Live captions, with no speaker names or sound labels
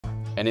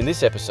and in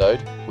this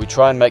episode, we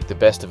try and make the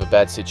best of a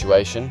bad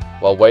situation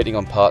while waiting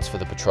on parts for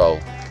the patrol.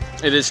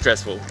 It is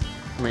stressful.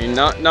 I mean,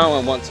 no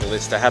one wants all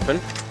this to happen.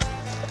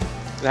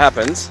 It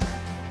happens.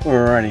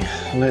 Alrighty,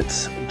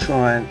 let's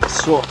try and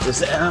sort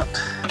this out.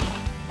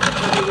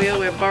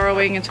 We're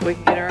borrowing until we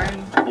can get our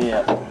own.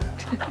 Yeah.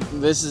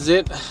 This is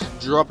it.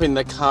 Dropping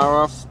the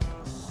car off.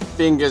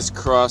 Fingers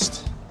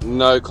crossed.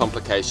 No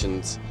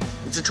complications.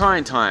 It's a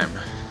trying time.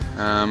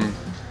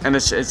 And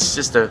it's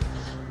just a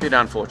bit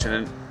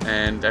unfortunate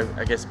and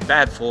I guess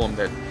bad form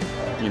that,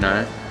 you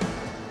know,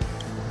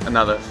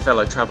 another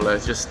fellow traveller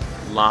is just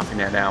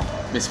laughing at our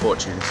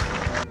misfortunes.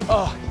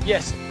 Oh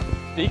yes,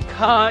 the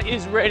car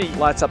is ready.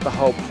 Lights up the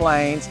whole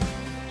plains.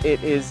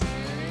 It is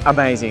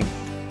amazing.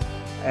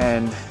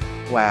 And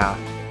wow.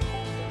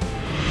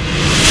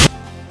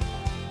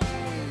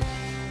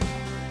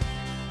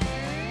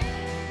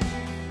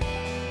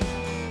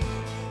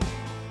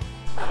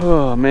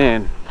 Oh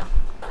man,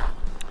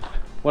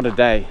 what a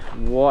day,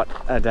 what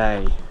a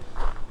day.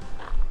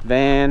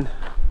 Van,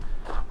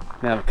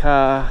 now the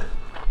car.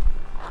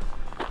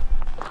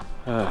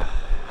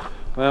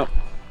 Well,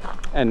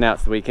 and now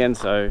it's the weekend,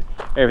 so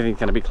everything's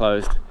going to be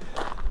closed.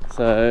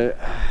 So,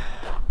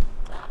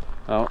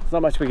 well, there's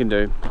not much we can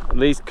do. At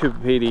least COOBER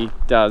PEDY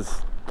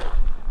does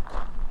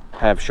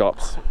have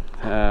shops,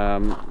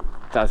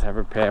 does have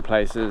repair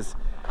places.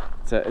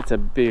 It's a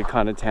bigger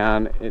kind of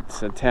town.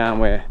 It's a town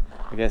where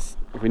I guess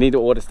if we need to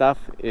order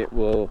stuff, it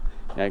will,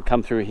 you know,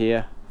 come through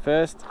here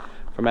first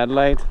from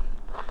Adelaide.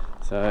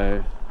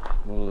 So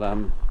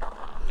we'll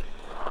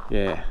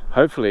yeah,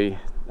 hopefully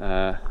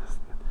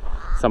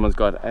someone's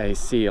got a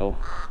seal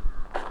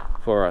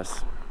for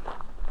us.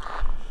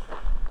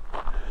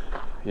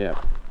 Yeah,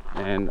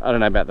 and I don't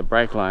know about the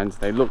brake lines.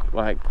 They look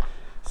like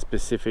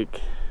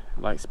specific,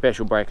 like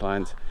special brake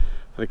lines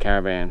for the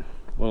caravan.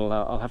 Well,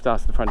 I'll have to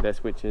ask the front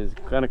desk, which is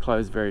going to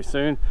close very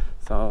soon,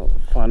 so I'll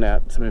find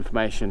out some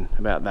information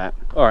about that.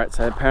 Alright,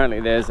 so apparently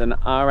there's an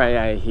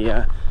RAA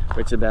here,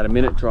 which is about a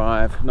minute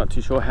drive, not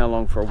too sure how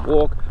long for a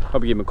walk,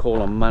 probably give them a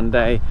call on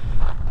Monday,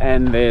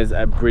 and there's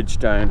a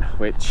Bridgestone,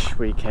 which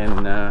we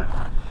can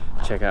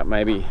check out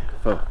maybe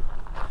for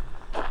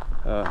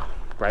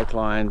brake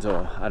lines,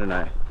 or I don't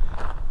know,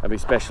 maybe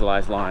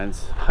specialised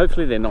lines.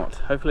 Hopefully they're not,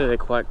 hopefully they're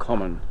quite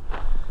common.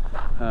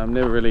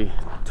 Never really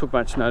took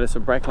much notice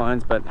of brake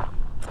lines, but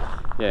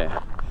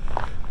yeah,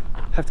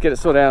 have to get it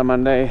sorted out on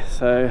Monday.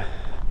 So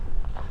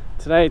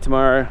today,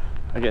 tomorrow,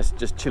 I guess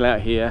just chill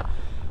out here,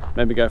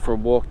 maybe go for a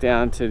walk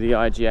down to the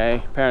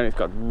IGA. Apparently it's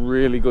got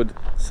really good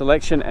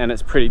selection and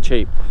it's pretty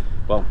cheap,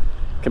 well,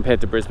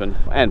 compared to Brisbane,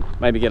 and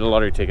maybe get a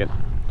lottery ticket.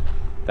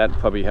 That'd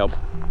probably help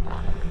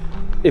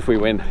if we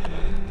win.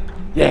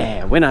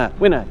 Yeah,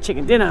 winner,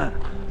 chicken dinner.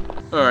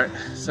 Alright,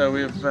 so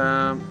we've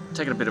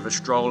taken a bit of a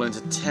stroll into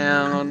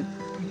town,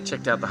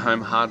 checked out the home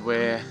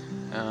hardware,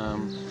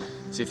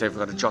 see if they've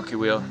got a jockey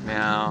wheel.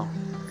 Now,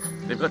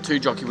 they've got two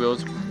jockey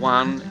wheels.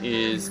 One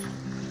is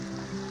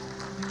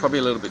probably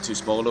a little bit too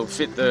small. It'll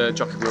fit the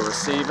jockey wheel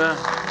receiver,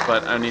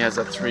 but only has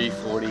a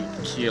 340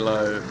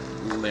 kilo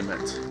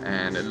limit,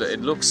 and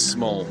it looks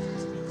small.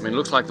 I mean, it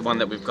looks like the one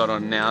that we've got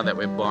on now that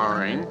we're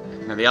borrowing.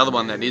 Now, the other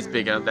one that is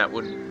bigger, that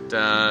would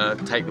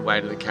take the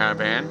weight of the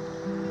caravan,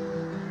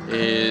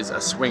 is a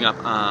swing up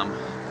arm,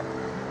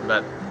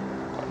 but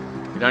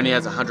it only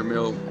has a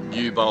 100mm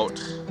U-bolt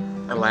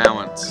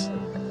allowance,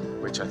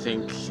 which I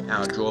think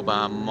our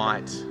drawbar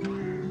might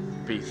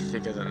be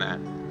thicker than that.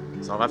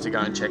 So I'll have to go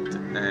and check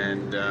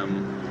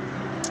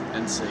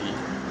and see.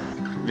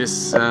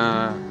 This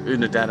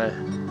Unadata,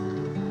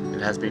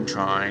 it has been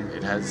trying.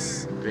 It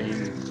has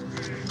been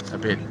a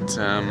bit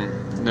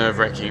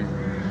nerve-wracking.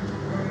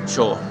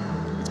 Sure,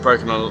 it's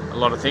broken a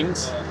lot of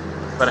things,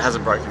 but it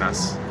hasn't broken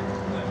us.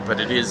 But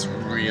it is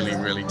really,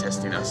 really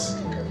testing us.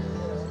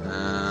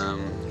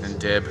 And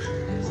Deb,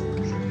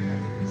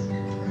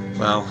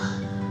 well,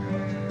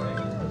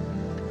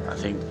 I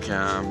think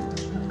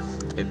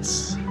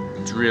it's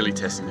really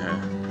testing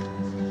her.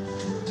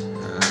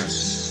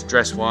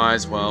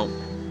 Stress-wise, well,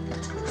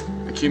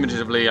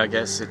 accumulatively, I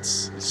guess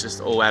it's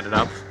just all added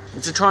up.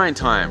 It's a trying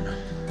time,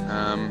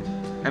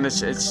 and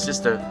it's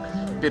just a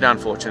bit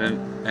unfortunate,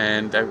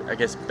 and I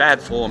guess bad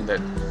form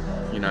that,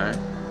 you know,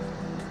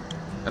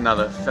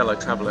 another fellow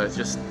traveller is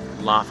just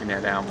laughing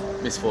at our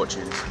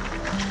misfortunes,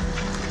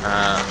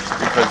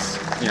 because,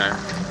 you know,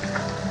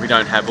 we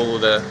don't have all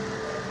the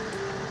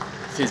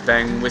fizz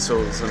bang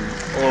whistles and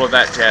all of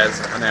that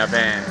jazz on our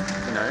van.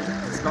 You know,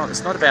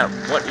 it's not about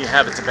what you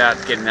have, it's about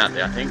getting out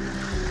there, I think,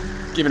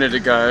 giving it a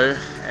go.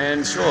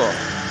 And sure,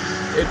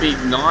 it'd be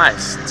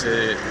nice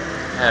to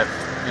have,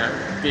 you know,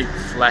 a big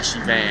flashy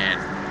van,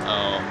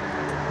 or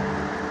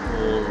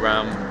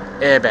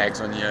airbags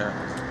on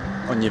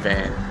your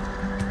van.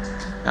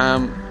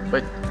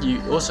 But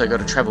you also got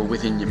to travel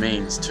within your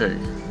means too.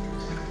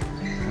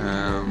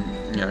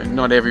 You know,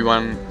 not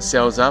everyone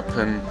sells up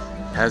and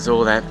has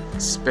all that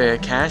spare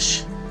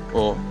cash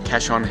or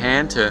cash on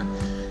hand to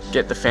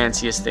get the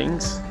fanciest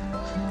things.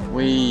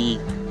 We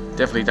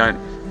definitely don't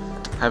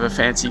have a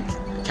fancy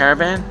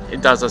caravan.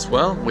 It does us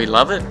well, we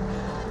love it,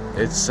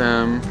 it's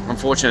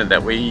unfortunate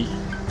that we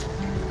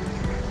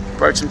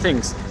broke some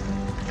things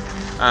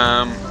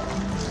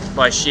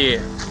by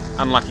sheer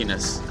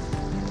unluckiness.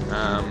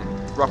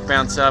 Rock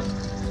bounce up,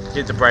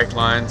 hit the brake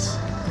lines,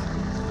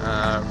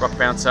 rock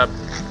bounce up,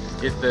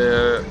 hit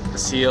the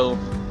seal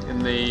in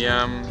the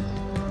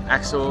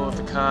axle of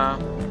the car.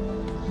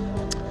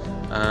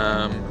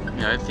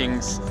 You know,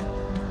 things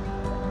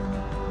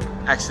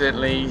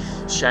accidentally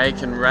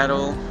shake and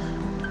rattle.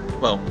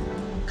 Well,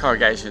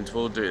 corrugations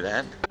will do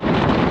that.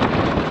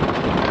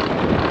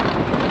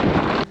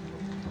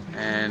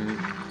 And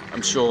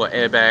I'm sure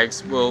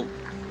airbags will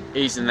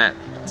ease in that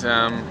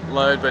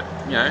load, but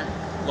you know,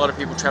 a lot of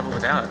people travel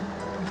without it.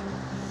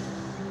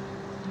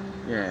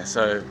 Yeah,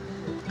 so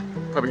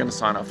probably going to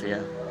sign off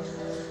here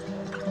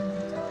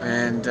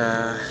and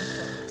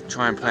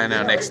try and plan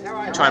our next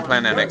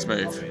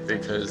move,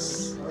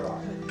 because,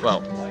 well,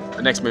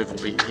 the next move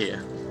will be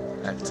here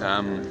at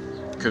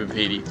COOBER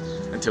PEDY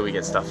until we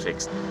get stuff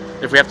fixed.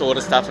 If we have to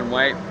order stuff and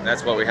wait,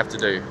 that's what we have to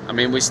do. I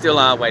mean, we still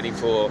are waiting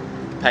for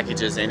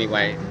packages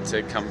anyway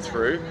to come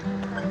through.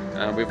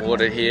 We've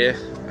ordered here,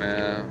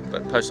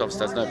 but post office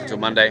doesn't open until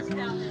Monday,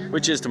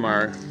 which is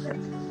tomorrow.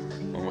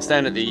 And we'll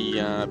stand at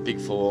the Big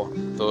Four.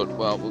 Thought,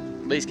 well, we'll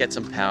at least get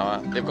some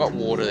power. They've got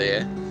water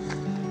there,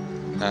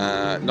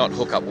 not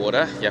hookup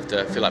water. You have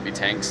to fill up your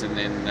tanks and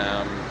then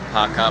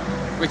park up,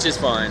 which is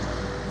fine.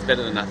 It's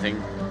better than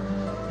nothing.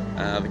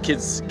 The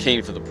kids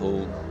keen for the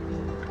pool.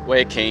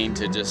 We're keen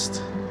to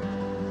just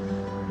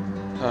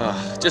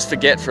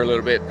forget for a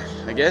little bit,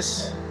 I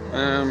guess,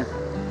 and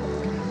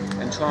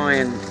try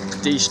and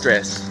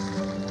de-stress.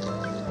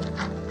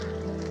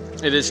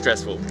 It is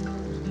stressful,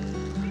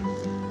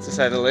 to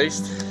say the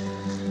least.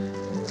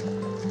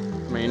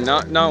 I mean,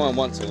 no one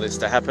wants all this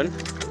to happen.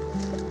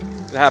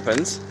 It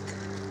happens.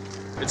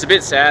 It's a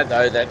bit sad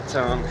though that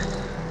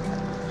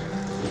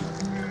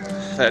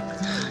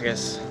I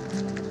guess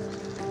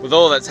with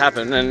all that's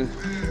happened, and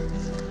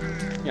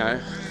you know,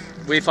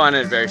 we find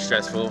it very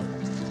stressful.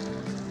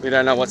 We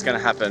don't know what's going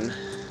to happen.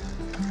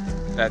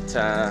 That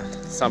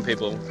some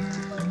people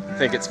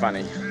think it's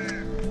funny.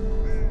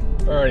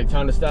 Alrighty,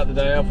 time to start the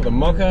day off with a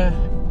mocha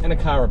and a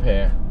car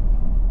repair.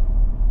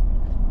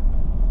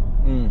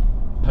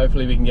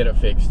 Hopefully we can get it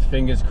fixed.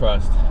 Fingers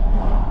crossed.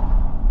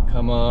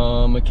 Come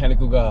on,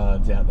 mechanical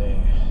gods out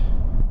there.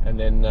 And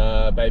then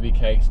baby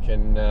Cakes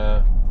can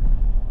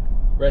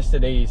rest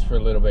at ease for a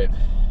little bit.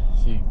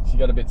 She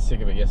got a bit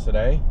sick of it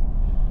yesterday.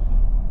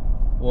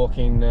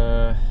 Walking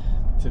to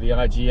the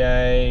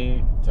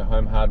IGA, to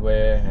Home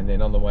Hardware, and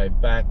then on the way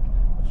back,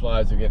 the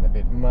flies were getting a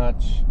bit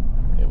much.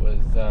 It was,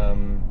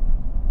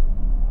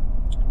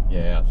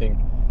 yeah, I think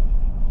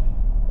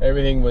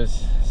everything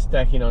was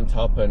stacking on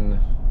top, and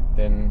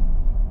then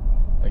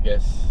I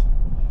guess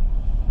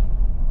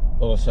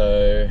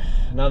also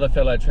another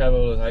fellow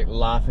traveler was like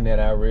laughing at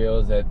our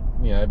reels that,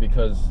 you know,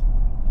 because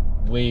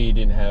we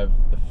didn't have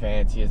the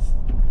fanciest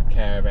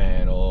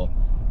caravan or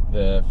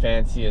the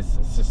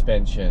fanciest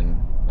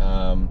suspension,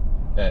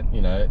 that,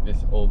 you know,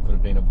 this all could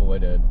have been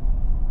avoided,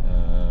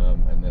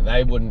 and then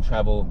they wouldn't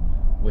travel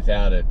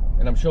without it.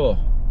 And I'm sure,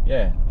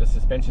 yeah, the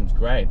suspension's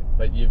great,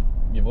 but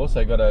you've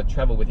also got to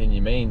travel within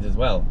your means as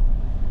well.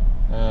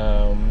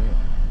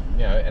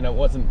 You know, and it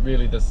wasn't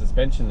really the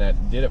suspension that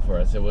did it for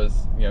us. It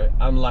was, you know,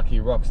 unlucky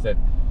rocks that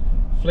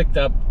flicked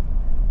up,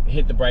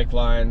 hit the brake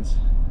lines,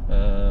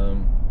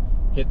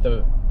 hit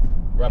the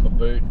rubber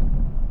boot,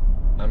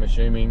 I'm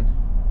assuming.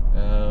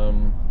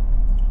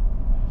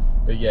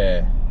 But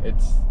yeah,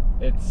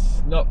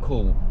 it's not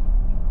cool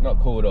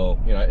at all,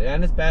 you know,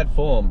 and it's bad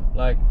form.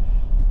 Like,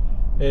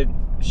 it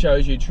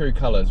shows you true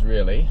colors,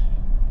 really.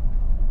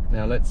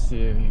 Now let's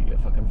see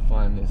if I can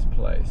find this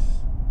place.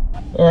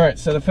 All right,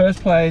 so the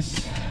first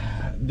place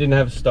didn't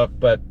have stock,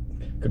 but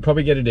could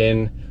probably get it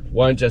in.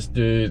 Won't just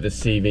do the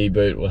CV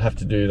boot, we'll have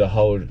to do the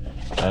whole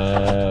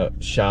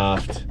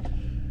shaft,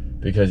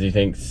 because he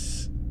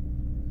thinks,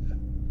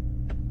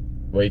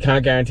 well, you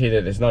can't guarantee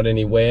that there's not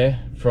any wear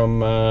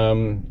from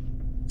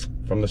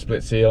the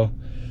split seal,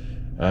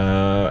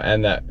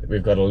 and that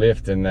we've got a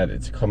lift, and that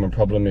it's a common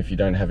problem if you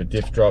don't have a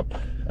diff drop.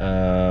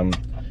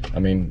 I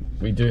mean,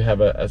 we do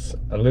have a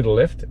little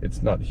lift.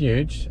 It's not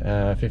huge,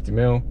 50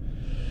 mil.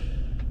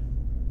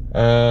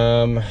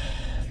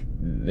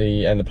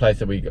 The place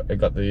that we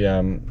got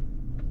the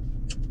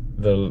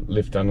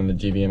lift done on the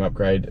GVM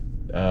upgrade,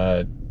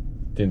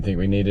 didn't think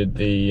we needed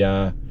the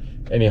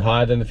any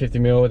higher than the 50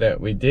 mil that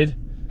we did.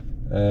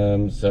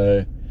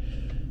 So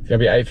it's gonna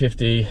be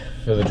 $850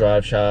 for the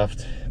drive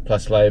shaft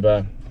plus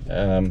labor,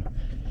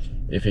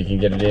 if he can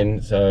get it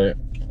in. So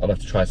I'll have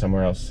to try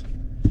somewhere else.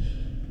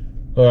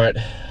 All right,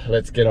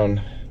 let's get on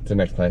to the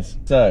next place.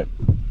 So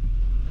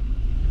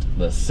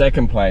the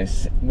second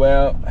place,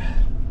 well,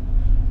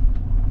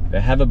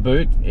 they have a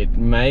boot. It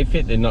may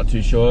fit, they're not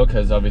too sure,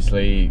 because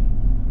obviously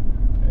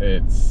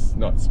it's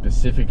not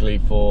specifically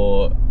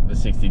for the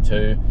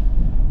 62.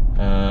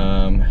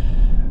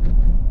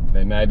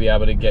 They may be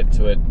able to get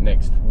to it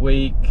next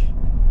week,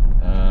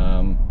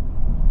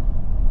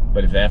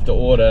 but if they have to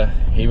order,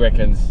 he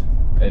reckons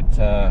it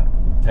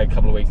take a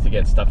couple of weeks to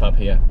get stuff up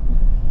here.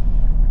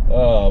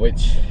 Oh,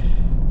 which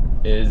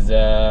is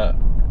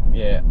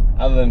yeah,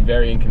 other than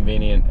very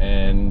inconvenient,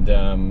 and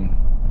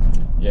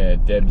yeah,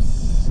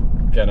 Deb's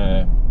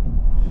gonna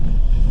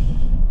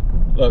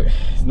look,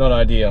 it's not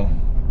ideal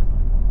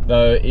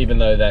though, even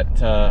though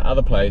that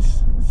other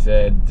place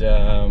said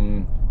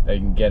they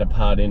can get a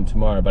part in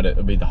tomorrow, but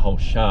it'll be the whole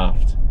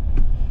shaft,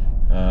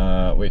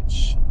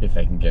 which if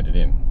they can get it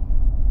in.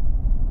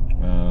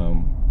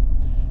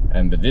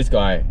 But this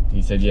guy,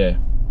 he said, yeah,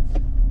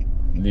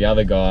 the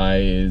other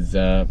guy is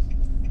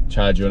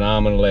charge you an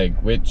arm and a leg,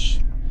 which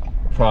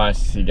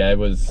price he gave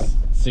was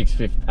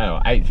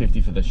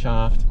 $850 for the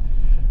shaft,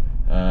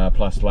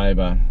 plus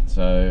labor.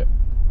 So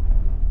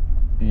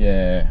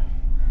yeah,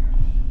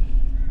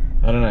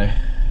 I don't know,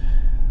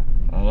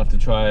 I'll have to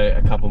try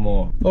a couple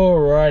more.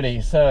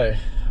 Alrighty, so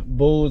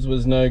Bulls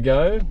was no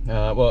go.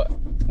 Well,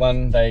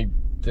 one, they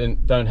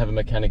don't have a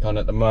mechanic on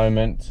at the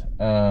moment.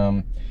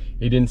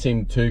 He didn't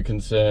seem too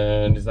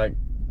concerned. He's like,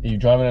 are you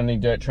driving on any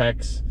dirt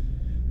tracks?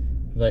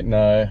 I was like,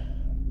 no.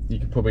 You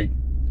could probably,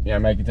 you know,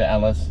 make it to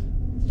Alice.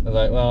 I was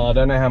like, well, I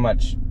don't know how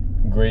much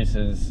grease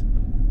is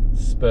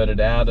spurted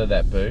out of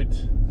that boot.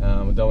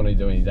 I don't want to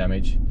do any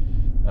damage.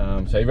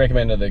 So he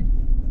recommended the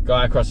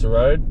guy across the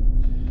road,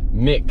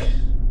 Mick,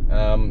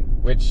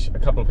 which a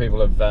couple of people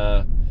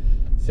have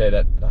said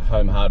at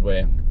Home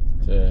Hardware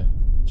to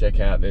check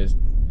out. There's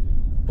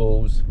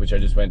Bulls, which I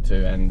just went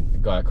to, and the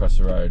guy across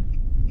the road.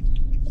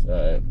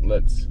 So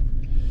let's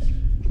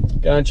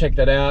go and check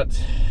that out.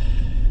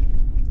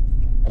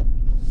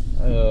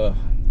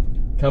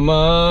 Come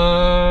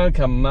on,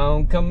 come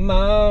on, come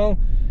on,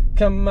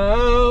 come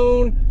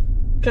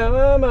on,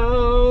 come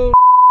on.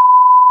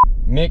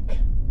 Mick,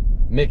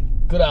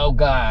 good old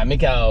guy,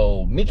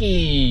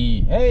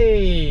 Mickey,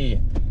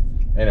 hey.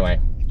 Anyway,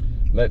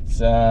 let's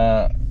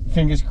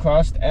fingers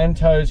crossed and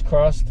toes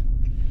crossed,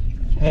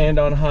 hand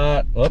on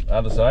heart,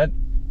 other side,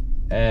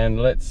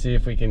 and let's see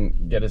if we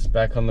can get us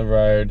back on the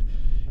road,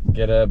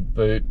 get a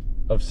boot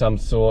of some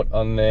sort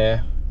on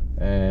there,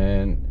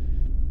 and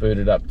boot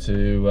it up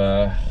to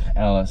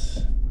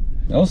Alice.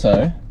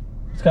 Also,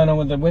 what's going on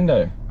with the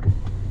window?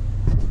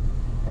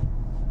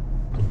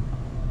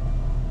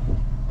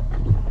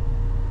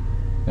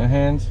 No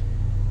hands?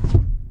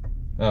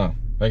 Oh,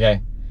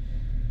 okay.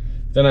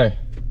 Don't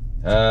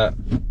know.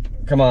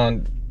 Come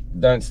on,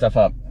 don't stuff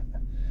up.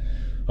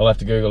 I'll have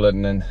to Google it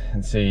and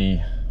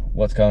see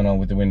what's going on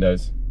with the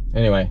windows.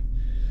 Anyway,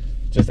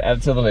 just add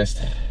it to the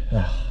list.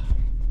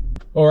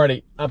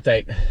 Alrighty,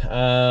 update.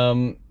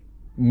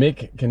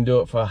 Mick can do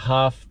it for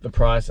half the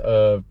price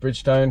of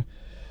Bridgestone.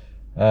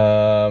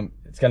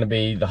 It's going to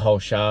be the whole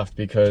shaft,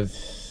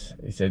 because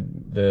he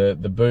said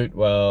the boot,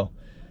 well,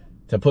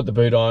 to put the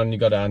boot on, you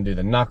got to undo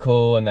the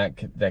knuckle, and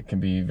that can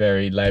be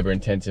very labor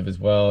intensive as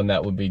well, and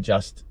that would be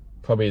just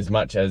probably as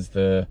much as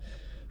the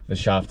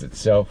shaft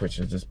itself, which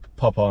will just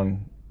pop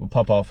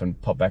off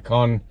and pop back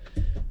on.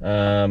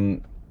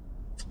 And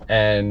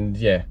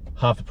yeah,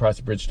 half the price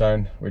of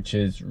Bridgestone, which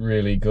is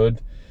really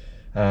good.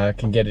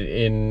 Can get it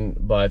in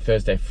by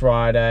Thursday,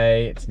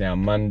 Friday. It's now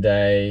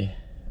Monday,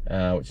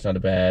 which is not a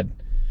bad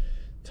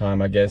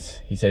time, I guess.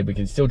 He said we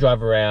can still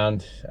drive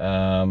around, as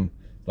long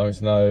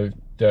as no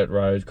dirt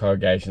roads,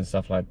 corrugation,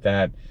 stuff like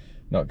that,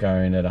 not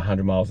going at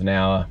 100 miles an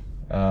hour,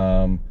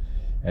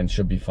 and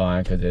should be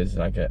fine, because there's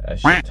like a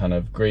shit ton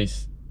of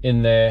grease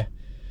in there.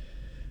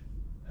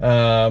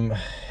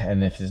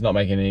 And if it's not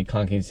making any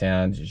clunking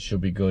sounds, it should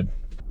be good.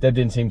 That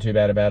didn't seem too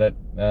bad about it.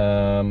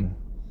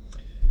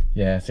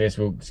 Yeah, so I guess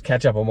we'll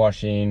catch up on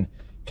washing,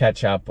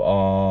 catch up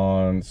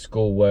on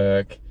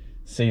schoolwork,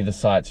 see the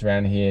sights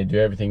around here, do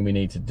everything we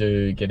need to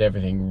do, get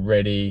everything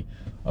ready.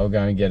 I'll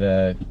go and get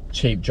a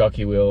cheap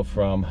jockey wheel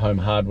from Home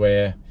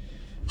Hardware,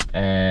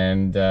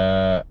 and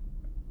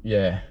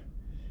yeah,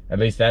 at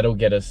least that'll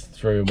get us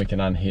through, and we can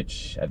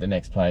unhitch at the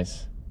next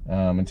place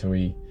until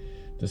we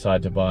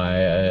decide to buy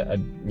a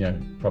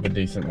proper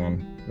decent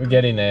one. We're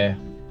getting there.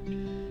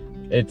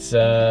 It's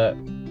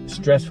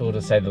stressful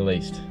to say the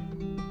least.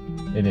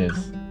 It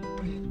is.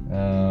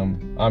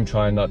 I'm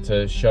trying not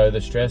to show the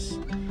stress,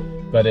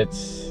 but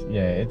it's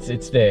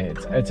there.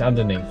 It's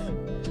underneath.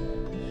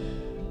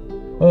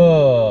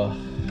 Oh,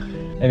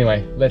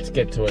 anyway, let's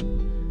get to it.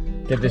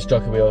 Get this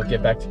jockey wheel,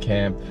 get back to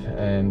camp,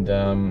 and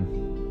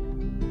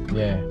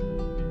yeah,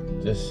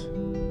 just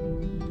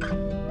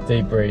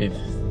deep breathe.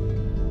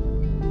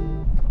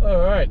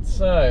 All right,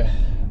 so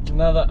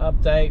another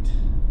update,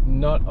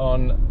 not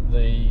on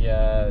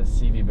the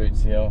CV boot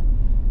seal,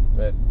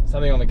 but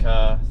something on the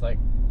car. It's like,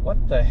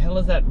 what the hell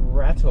is that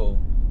rattle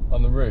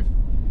on the roof?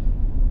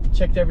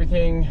 Checked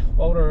everything,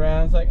 bolted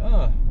around. It's like,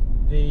 oh,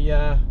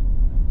 the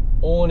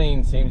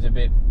awning seems a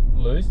bit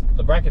loose.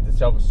 The bracket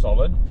itself is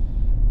solid,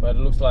 but it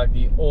looks like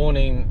the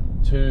awning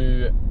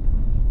to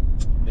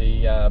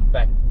the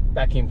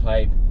backing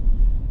plate,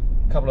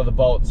 a couple of the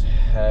bolts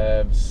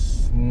have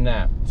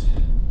snapped.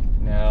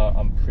 Now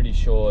I'm pretty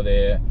sure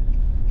they're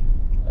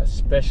a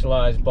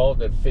specialized bolt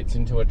that fits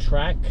into a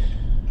track.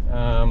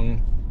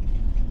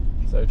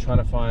 So trying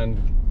to find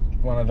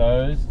one of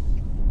those.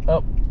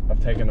 Oh,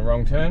 I've taken the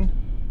wrong turn.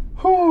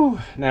 Whew.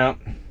 Now,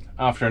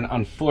 after an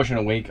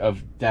unfortunate week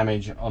of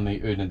damage on the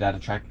Udana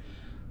track,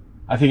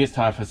 I think it's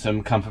time for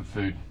some comfort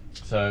food.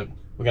 So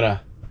we're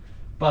gonna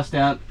bust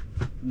out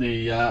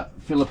the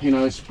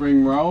Filipino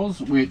spring rolls,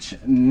 which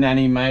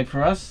Nanny made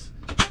for us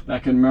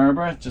back in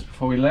Maryborough just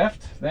before we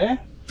left there.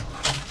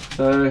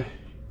 So,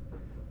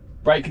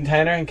 break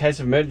container in case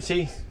of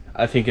emergency.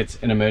 I think it's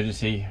an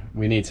emergency.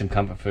 We need some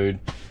comfort food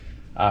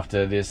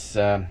after this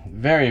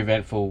very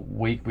eventful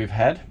week we've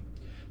had.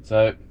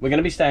 So we're going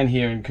to be staying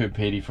here in COOBER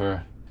PEDY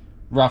for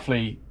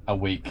roughly a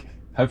week,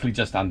 hopefully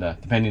just under,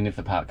 depending if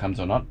the part comes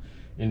or not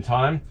in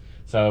time.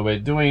 So we're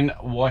doing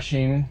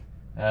washing,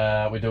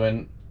 we're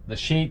doing the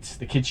sheets,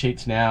 the kid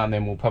sheets now, and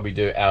then we'll probably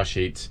do our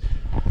sheets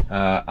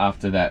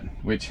after that,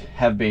 which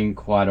have been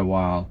quite a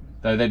while.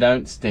 Though they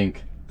don't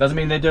stink. Doesn't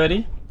mean they're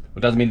dirty, or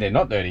doesn't mean they're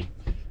not dirty.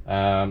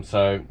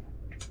 So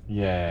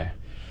yeah.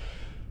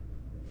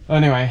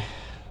 Anyway,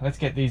 let's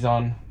get these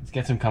on. Let's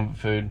get some comfort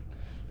food.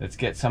 Let's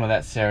get some of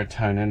that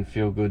serotonin,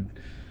 feel good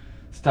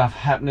stuff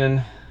happening,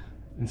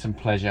 and some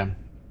pleasure.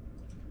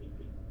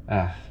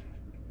 And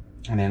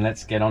then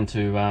let's get on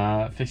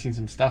to fixing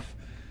some stuff.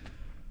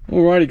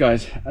 Alrighty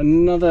guys,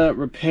 another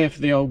repair for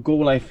the old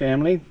Gourlay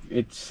family.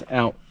 It's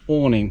our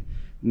awning.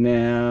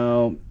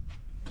 Now,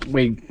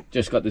 we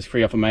just got this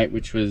free off a mate,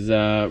 which was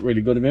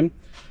really good of him.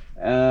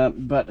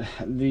 But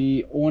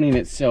the awning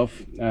itself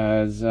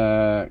has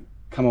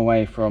come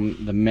away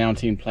from the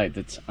mounting plate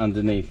that's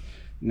underneath.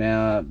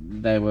 Now,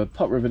 they were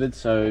pot riveted,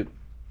 so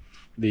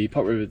the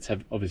pot rivets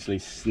have obviously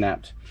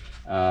snapped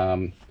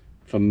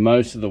for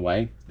most of the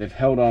way. They've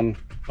held on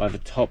by the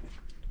top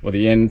or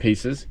the end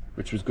pieces,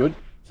 which was good,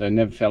 so it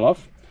never fell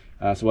off.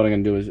 So what I'm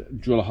going to do is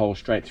drill a hole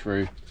straight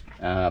through,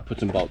 put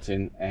some bolts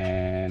in,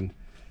 and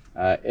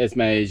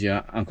Esme is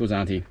your uncle's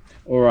auntie.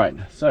 Alright,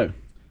 so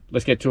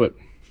let's get to it.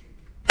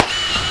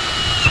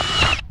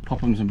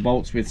 Pop them some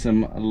bolts with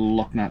some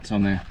lock nuts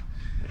on there.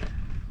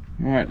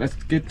 Alright, let's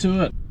get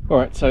to it.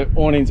 Alright, so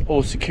awning's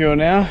all secure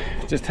now.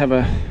 Just have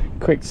a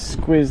quick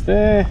squeeze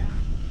there.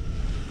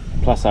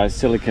 Plus I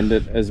siliconed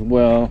it as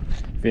well.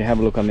 If you have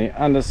a look on the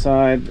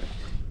underside,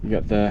 you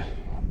got the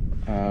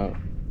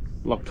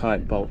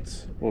Loctite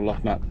bolts or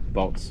lock nut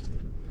bolts.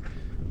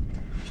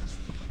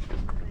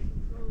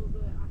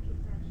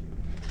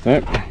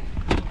 So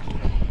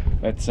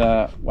let's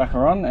whack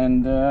her on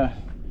and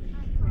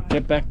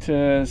get back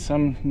to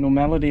some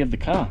normality of the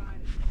car.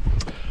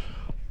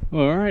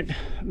 Alright,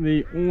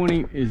 the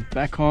awning is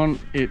back on.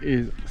 It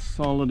is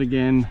solid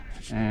again,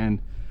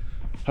 and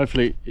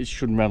hopefully it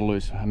shouldn't rattle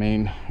loose. I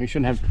mean, we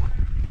shouldn't have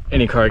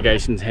any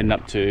corrugations heading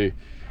up to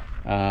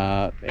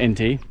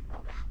NT.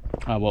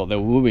 Well, there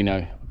will be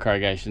no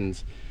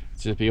corrugations.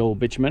 It's just be all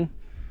bitumen.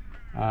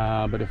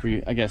 But if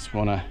we, I guess,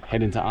 want to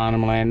head into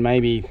Arnhem Land,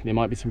 maybe there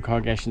might be some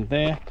corrugations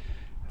there.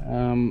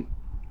 There'll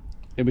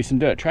be some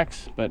dirt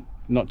tracks, but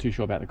not too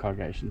sure about the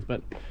corrugations.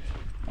 But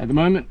at the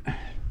moment,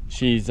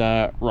 she's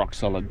rock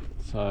solid.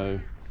 So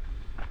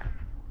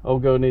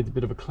old girl needs a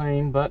bit of a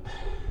clean, but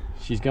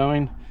she's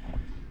going.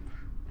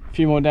 A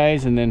few more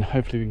days, and then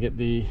hopefully we can get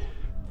the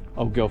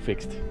old girl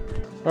fixed.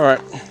 All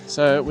right,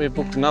 so we've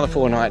booked another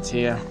 4 nights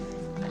here,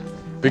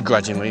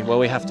 begrudgingly. Well,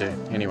 we have to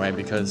anyway,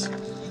 because,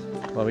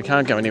 well, we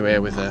can't go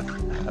anywhere with a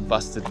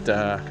busted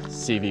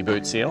CV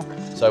boot seal.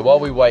 So while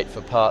we wait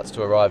for parts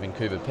to arrive in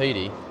COOBER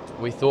PEDY,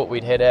 we thought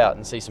we'd head out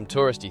and see some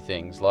touristy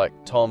things like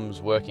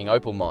Tom's working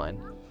opal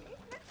mine.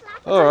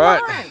 All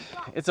right,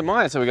 it's a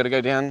mine, so we've got to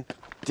go down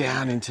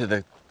into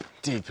the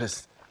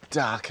deepest,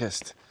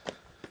 darkest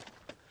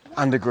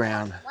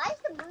underground.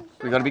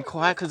 We've got to be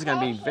quiet because it's going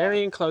to be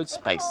very enclosed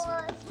space.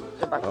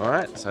 All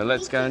right, so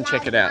let's go and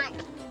check it out.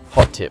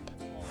 Hot tip.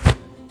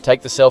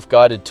 Take the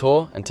self-guided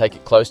tour and take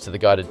it close to the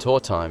guided tour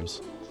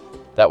times.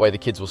 That way the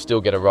kids will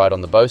still get a ride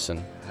on the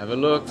bosun. Have a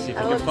look, see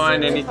if you can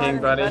find anything,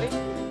 buddy.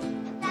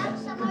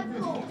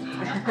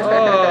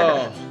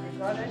 Oh,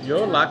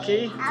 you're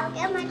lucky. I'll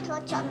get my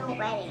torch on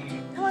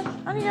already. Come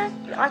on, on you go.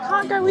 I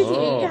can't go with you.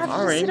 You have to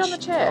just sit on the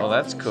chair. Oh,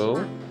 that's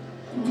cool.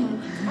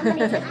 I'm going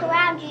to look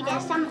around you.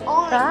 There's some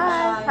orange.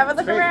 Bye. Have a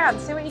look around.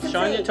 See what you can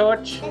Shine see. your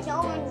torch. There's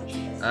orange.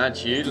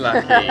 Aren't you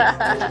lucky?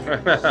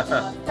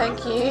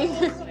 Thank you.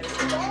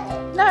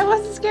 No, it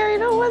wasn't scary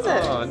at all, was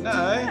it? Oh, no.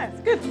 No,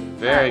 it's good.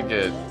 Very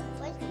good.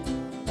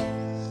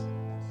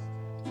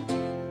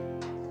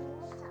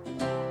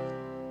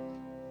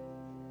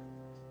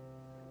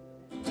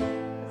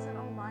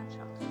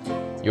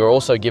 You're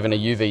also given a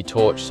UV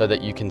torch so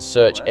that you can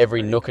search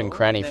every nook and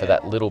cranny for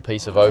that little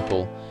piece of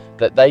opal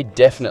that they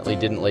definitely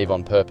didn't leave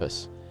on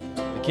purpose.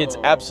 The kids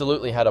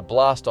absolutely had a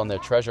blast on their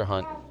treasure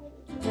hunt.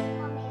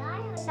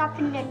 Stuff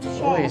in the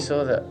chair. Oh, you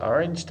saw the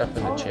orange stuff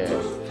in the chair.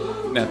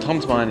 Now,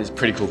 Tom's mine is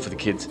pretty cool for the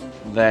kids.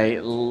 They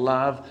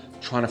love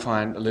trying to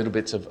find little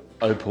bits of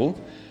opal.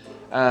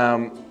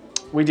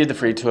 We did the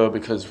free tour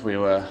because we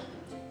were a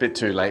bit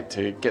too late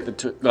to get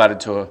the guided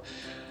tour,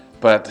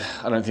 but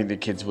I don't think the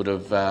kids would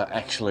have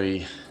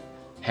actually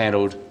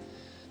handled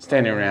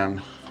standing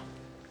around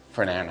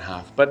for an hour and a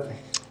half. But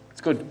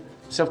it's good.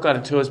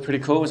 Self-guided tour is pretty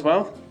cool as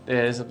well.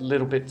 There's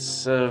little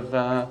bits of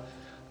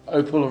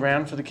opal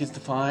around for the kids to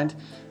find.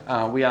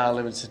 We are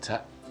limited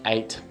to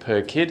 8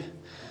 per kid,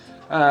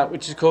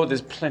 which is cool.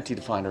 There's plenty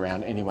to find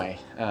around anyway,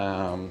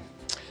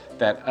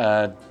 that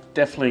are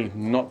definitely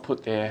not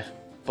put there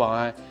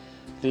by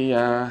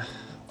the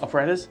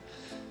operators.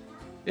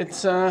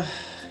 It's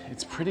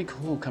pretty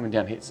cool coming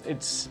down here.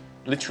 It's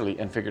literally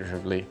and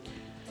figuratively.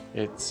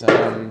 It's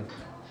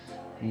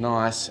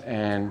nice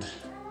and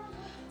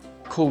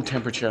cool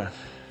temperature.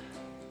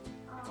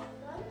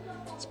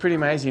 It's pretty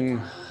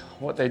amazing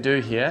what they do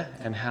here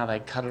and how they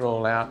cut it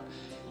all out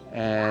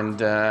and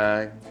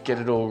get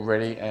it all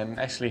ready and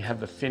actually have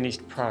the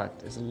finished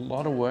product. There's a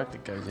lot of work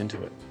that goes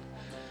into it,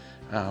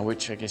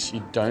 which I guess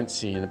you don't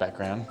see in the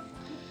background.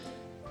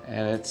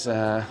 And it's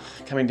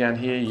coming down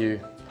here, you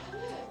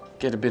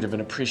get a bit of an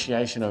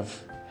appreciation of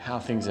how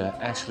things are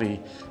actually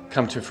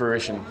come to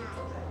fruition.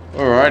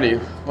 Alrighty,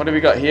 what have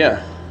we got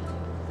here?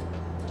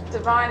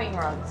 Divining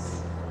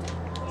rods.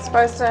 It's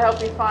supposed to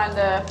help you find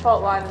a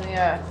fault line in the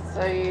earth.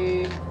 So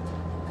you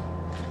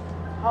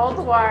hold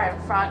the wire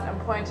in front and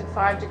point it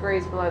 5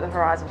 degrees below the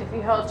horizon. If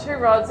you hold 2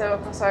 rods, they will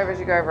cross over as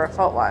you go over a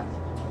fault line.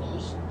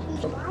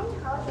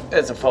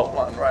 There's a fault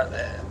line right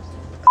there.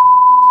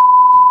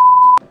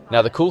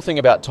 Now the cool thing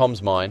about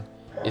Tom's mine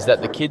is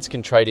that the kids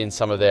can trade in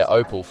some of their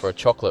opal for a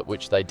chocolate,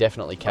 which they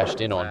definitely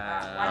cashed in on. One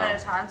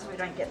at a time so we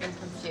don't get them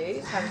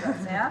confused. How does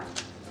that sound?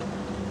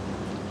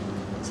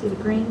 See the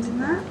greens in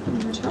that on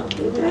the top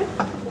here there?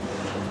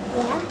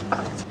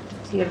 Yeah.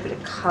 So you got a bit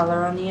of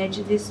colour on the edge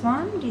of this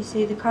one. Do you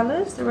see the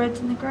colours, the reds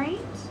and the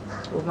greens?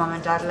 Will Mum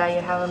and Dad allow you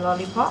to have a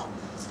lollipop?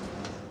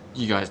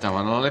 You guys don't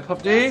want a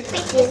lollipop, do you?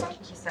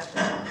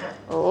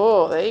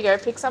 Oh, there you go.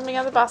 Pick something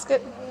out of the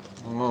basket.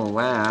 Oh,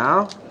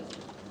 wow.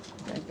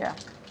 There you go.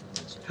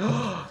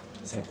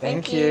 So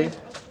thank you.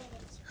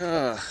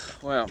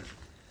 Well,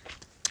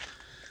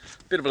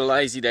 bit of a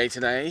lazy day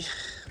today.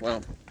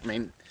 Well, I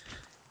mean,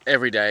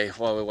 every day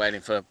while we're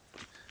waiting for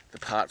the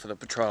part for the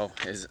patrol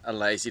is a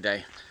lazy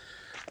day.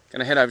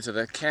 Gonna head over to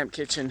the camp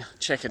kitchen,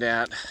 check it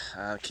out.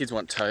 Kids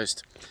want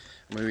toast.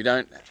 I mean, we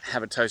don't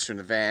have a toaster in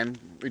the van.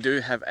 We do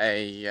have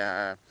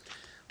a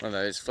one of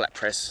those flat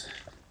press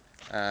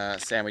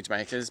sandwich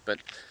makers, but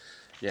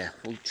yeah,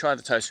 we'll try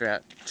the toaster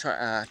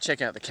out.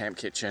 Check out the camp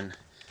kitchen.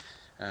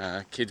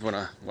 Kids want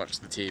to watch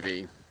the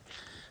TV.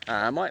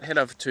 I might head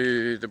over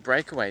to the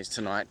breakaways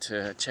tonight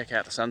to check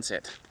out the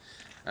sunset.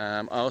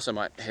 I also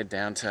might head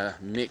down to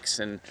Mick's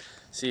and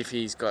see if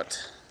he's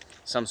got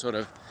some sort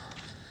of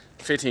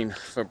fitting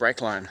for brake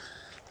line,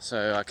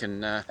 so I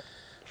can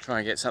try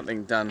and get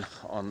something done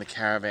on the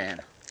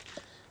caravan.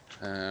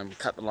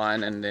 Cut the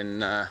line and then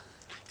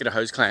get a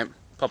hose clamp,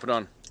 pop it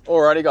on.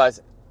 Alrighty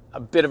guys,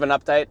 a bit of an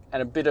update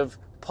and a bit of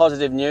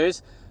positive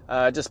news.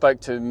 Just spoke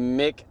to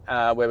Mick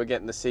where we're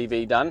getting the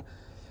CV done.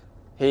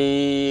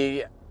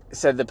 He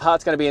said the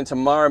part's going to be in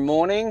tomorrow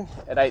morning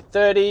at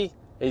 8:30.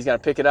 He's going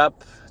to pick it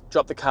up,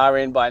 drop the car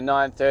in by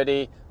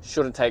 9:30.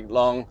 Shouldn't take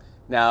long.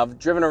 Now I've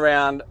driven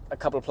around a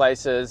couple of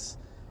places.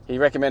 He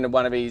recommended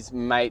one of his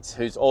mates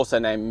who's also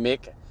named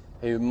Mick,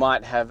 who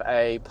might have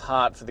a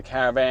part for the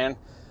caravan.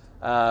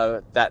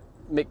 That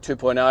Mick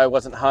 2.0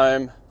 wasn't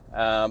home,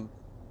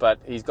 but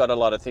he's got a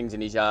lot of things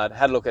in his yard.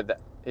 Had a look at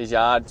his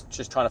yard,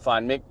 just trying to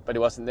find Mick, but he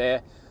wasn't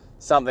there.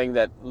 Something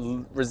that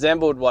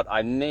resembled what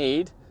I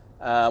need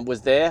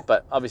was there,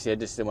 but obviously I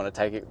just didn't want to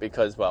take it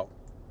because, well,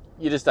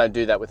 you just don't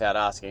do that without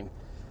asking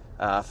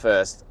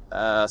first.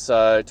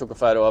 So took a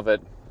photo of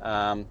it,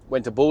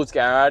 went to Bull's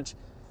garage.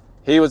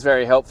 He was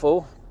very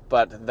helpful,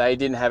 but they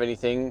didn't have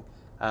anything.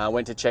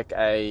 Went to check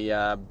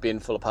a bin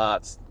full of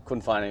parts,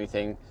 couldn't find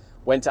anything.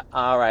 Went to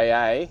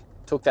RAA,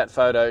 took that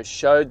photo,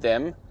 showed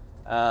them,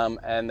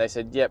 and they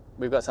said, yep,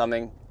 we've got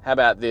something. How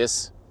about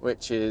this,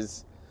 which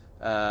is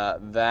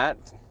that.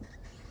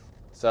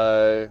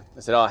 So I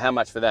said, oh, how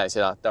much for that? He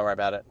said, oh, don't worry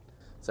about it.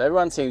 So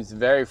everyone seems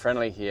very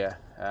friendly here.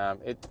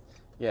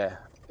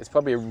 It's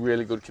probably a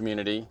really good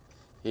community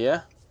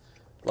here.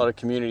 A lot of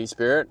community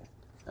spirit.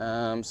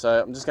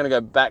 So I'm just going to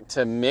go back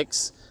to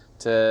Mick's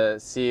to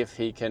see if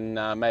he can,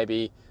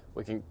 maybe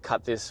we can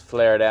cut this,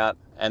 flare it out,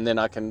 and then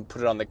I can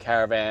put it on the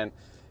caravan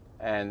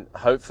and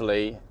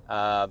hopefully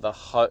double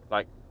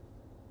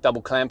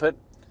clamp it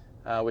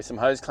with some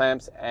hose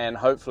clamps, and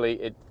hopefully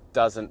it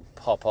doesn't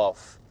pop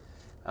off.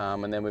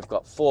 And then we've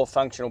got 4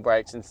 functional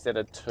brakes instead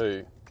of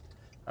 2.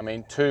 I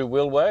mean, 2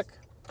 will work,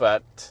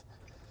 but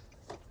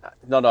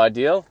not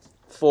ideal.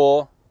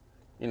 4,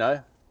 you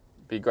know,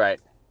 be great.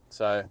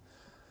 So,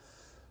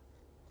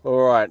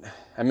 all right.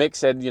 And Mick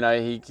said, you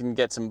know, he can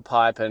get some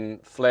pipe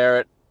and flare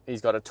it.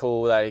 He's got a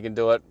tool that he can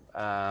do it.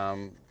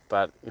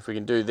 But if we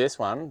can do this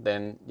one,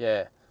 then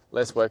yeah,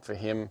 less work for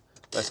him,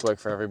 less work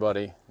for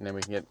everybody, and then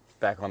we can get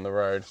back on the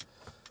road.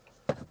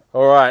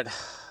 All right,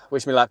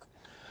 wish me luck.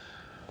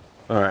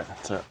 All right,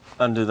 so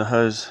undo the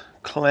hose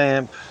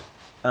clamp,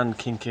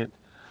 unkink it,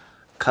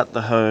 cut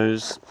the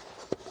hose,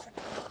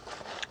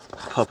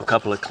 pop a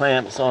couple of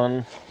clamps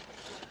on,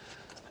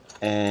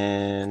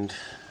 and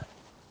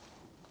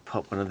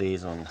pop one of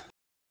these on.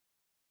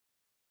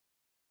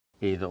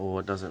 Either or,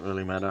 it doesn't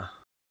really matter.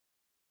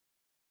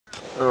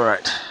 All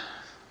right,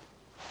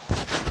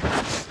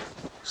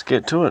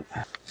 get to it.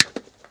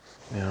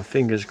 Now,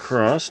 fingers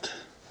crossed,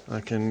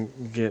 I can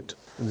get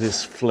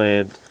this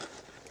flared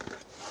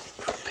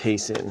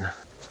piece in.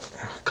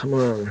 Come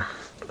on.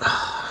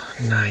 Oh,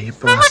 no, you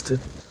bastard.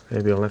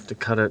 Maybe I'll have to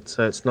cut it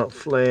so it's not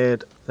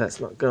flared. That's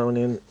not going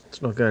in.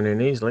 It's not going in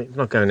easily. It's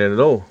not going in at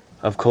all.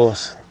 Of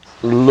course,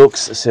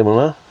 looks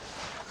similar,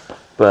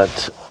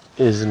 but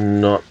is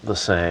not the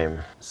same.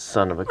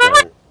 Son of a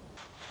gun.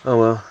 Oh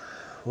well,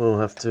 we'll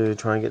have to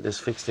try and get this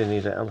fixed in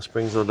either Alice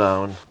Springs or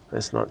Darwin.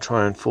 Let's not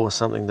try and force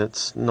something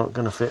that's not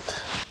going to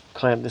fit.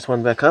 Clamp this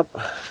one back up.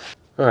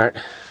 Alright,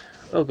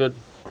 all good.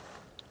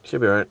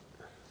 Should be alright.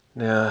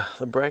 Now,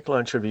 the brake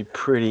line should be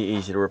pretty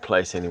easy to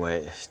replace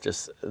anyway. It's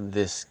just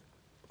this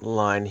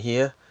line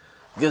here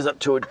goes up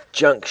to a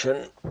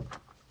junction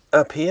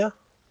up here,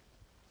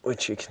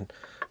 which you can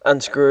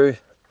unscrew,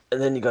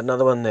 and then you got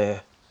another one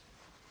there.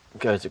 It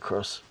goes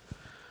across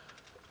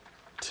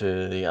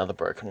to the other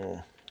broken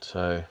one.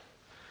 So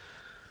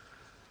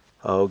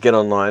I'll get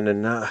online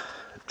and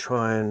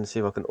try and see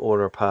if I can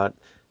order a part,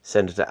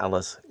 send it to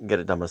Alice, get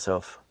it done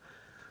myself.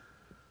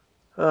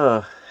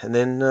 And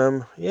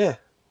then yeah,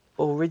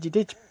 all ready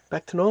ditch,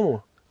 back to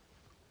normal.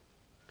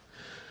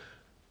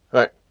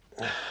 Right,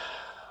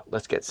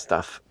 let's get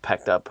stuff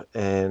packed up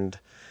and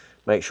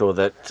make sure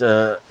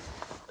that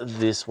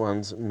this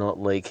one's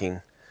not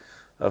leaking.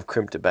 I've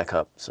crimped it back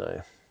up,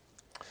 so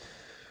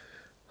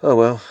oh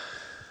well,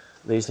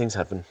 these things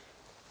happen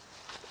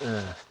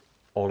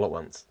all at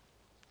once.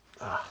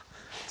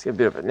 Let's get a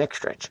bit of a neck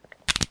stretch.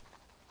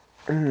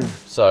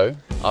 So,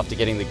 after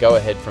getting the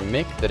go-ahead from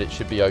Mick that it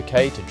should be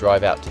okay to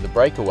drive out to the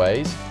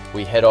breakaways,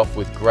 we head off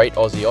with Great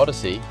Aussie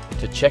Odyssey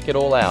to check it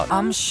all out.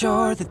 I'm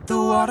sure that the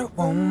water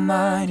won't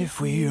mind if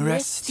we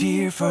rest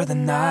here for the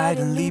night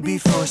and leave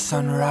before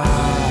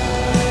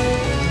sunrise.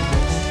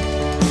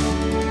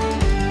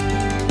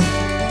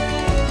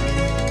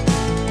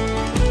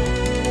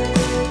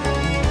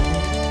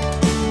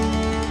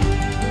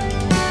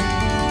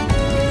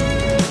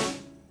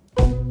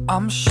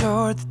 I'm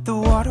sure that the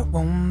water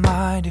won't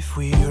mind if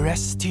we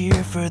rest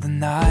here for the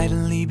night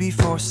and leave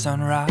before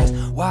sunrise.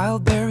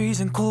 Wild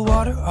berries and cool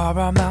water are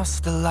our mouth's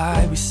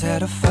delight. We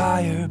set a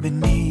fire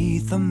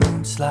beneath the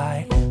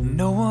moonlight.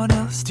 No one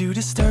else to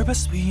disturb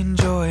us. We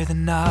enjoy the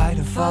night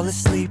and fall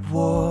asleep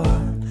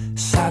warm,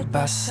 side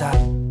by side.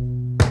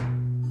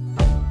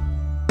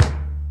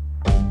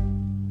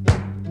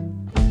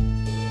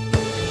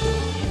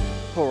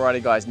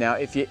 Alrighty guys, now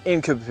if you're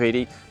in Coober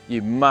Pedy,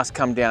 you must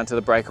come down to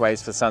the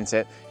breakaways for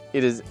sunset.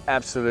 It is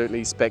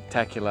absolutely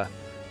spectacular.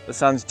 The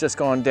sun's just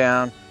gone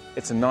down.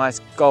 It's a nice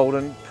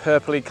golden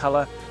purpley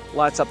color,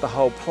 lights up the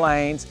whole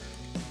plains.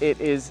 It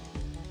is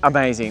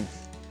amazing.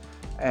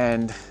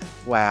 And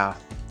wow,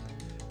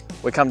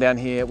 we come down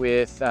here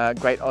with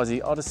Great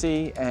Aussie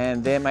Odyssey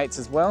and their mates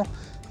as well.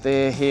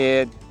 They're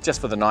here just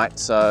for the night,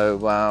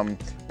 so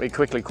we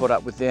quickly caught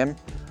up with them.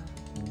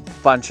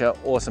 Bunch of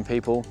awesome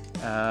people,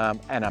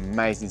 and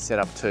amazing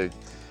setup too.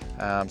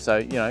 So,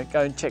 you know,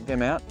 go and check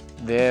them out.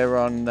 They're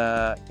on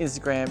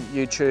Instagram,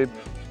 YouTube,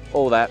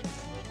 all that.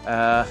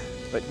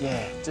 But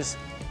yeah, just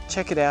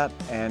check it out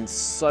and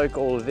soak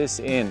all of this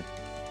in.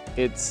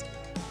 It's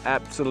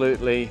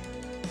absolutely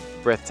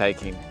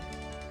breathtaking.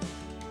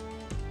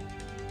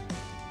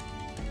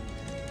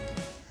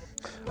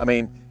 I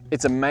mean,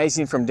 it's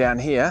amazing from down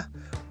here,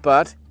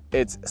 but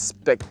it's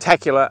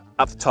spectacular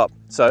up the top.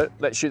 So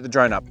let's shoot the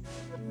drone up.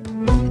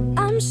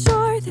 I'm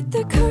sure that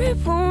the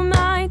current won't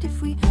mind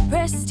if we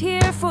rest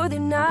here for the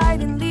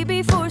night and leave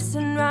before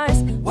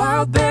sunrise.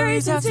 Wild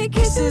berries and sweet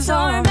kisses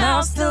are our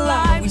mouth's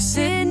delight. We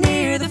sit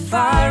near the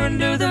fire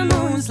under the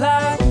moon's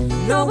light.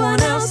 No one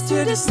else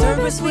to disturb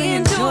us. We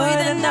enjoy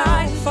the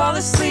night, fall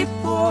asleep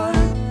warm,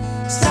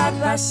 side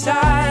by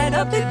side.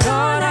 Up at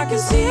dawn I can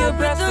see your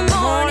breath. The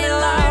morning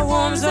light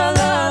warms our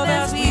love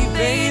as we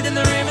bathe in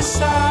the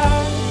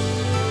riverside.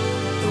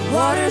 The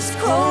water's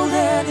cold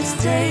and it's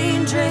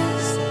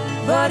dangerous,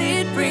 but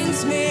it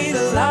brings me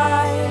to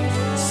life.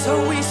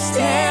 So we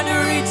stand to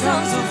read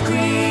tons of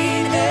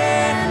green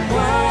and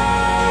white.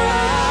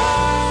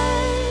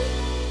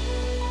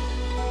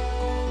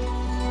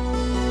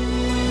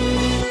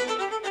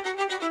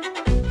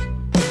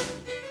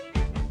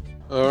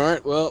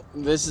 Alright, well,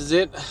 this is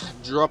it.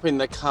 Dropping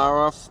the car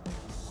off.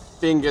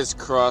 Fingers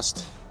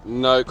crossed,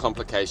 no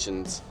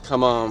complications.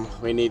 Come on,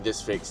 we need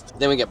this fixed.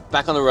 Then we get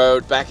back on the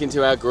road, back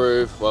into our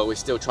groove. Well, we're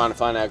still trying to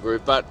find our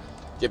groove, but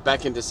get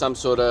back into some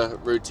sort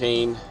of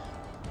routine.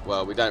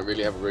 Well, we don't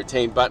really have a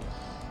routine, but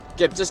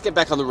just get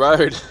back on the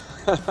road.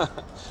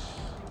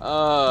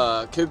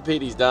 Coober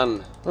Pedy's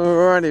done.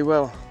 Alrighty,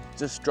 well,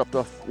 just dropped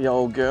off the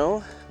old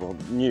girl, well,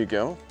 new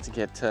girl, to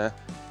get a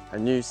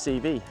new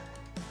CV.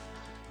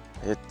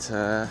 It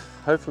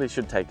hopefully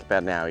should take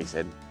about an hour, he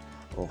said,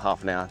 or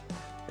half an hour.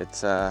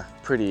 It's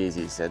pretty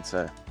easy, he said,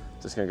 so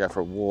just gonna go for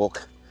a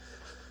walk.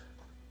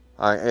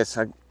 I guess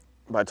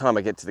by the time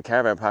I get to the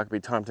caravan park, it'll be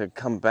time to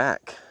come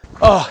back.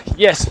 Oh,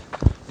 yes,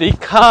 the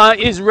car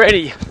is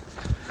ready.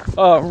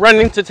 Run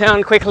into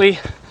town quickly,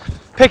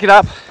 pick it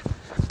up,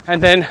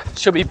 and then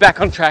she'll be back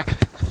on track.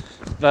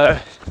 Though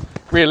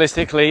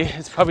realistically,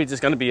 it's probably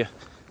just going to be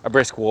a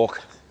brisk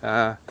walk.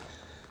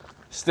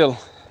 Still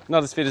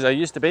not as fit as I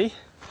used to be.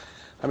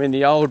 I'm in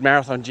the old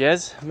marathon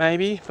jazz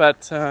maybe,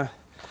 but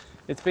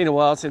it's been a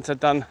while since I've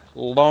done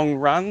long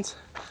runs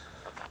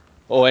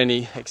or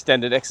any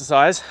extended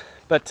exercise.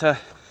 But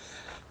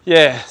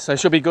yeah, so it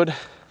should be good.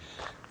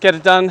 Get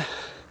it done.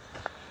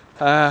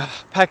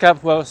 Pack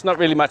up. Well, it's not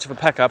really much of a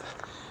pack up.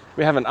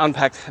 We haven't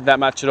unpacked that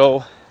much at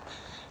all.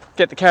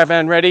 Get the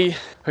caravan ready.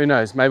 Who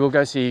knows? Maybe we'll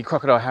go see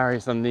Crocodile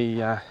Harry's on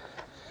the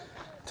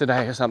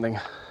today or something.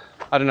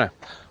 I don't know.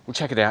 We'll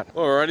check it out.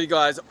 Alrighty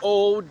guys,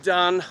 all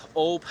done,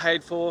 all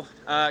paid for.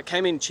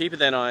 Came in cheaper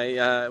than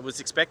I was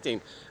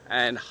expecting,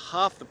 and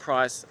half the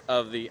price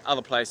of the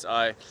other place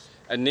I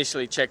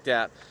initially checked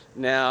out.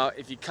 Now,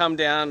 if you come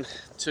down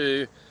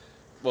to,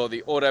 well,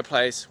 the auto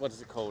place, what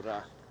is it called?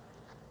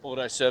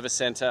 Auto Service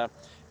Centre.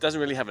 Doesn't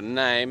really have a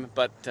name,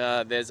 but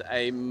there's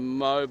a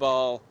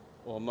mobile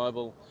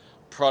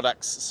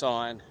products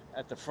sign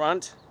at the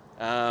front.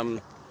 Come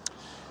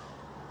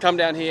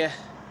down here.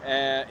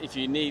 If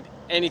you need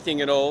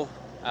anything at all,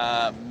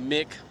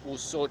 Mick will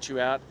sort you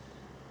out.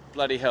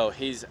 Bloody hell,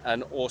 he's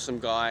an awesome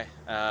guy.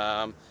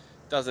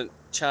 Doesn't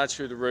charge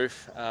through the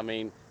roof. I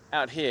mean,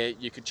 out here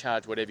you could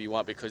charge whatever you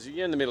want, because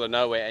you're in the middle of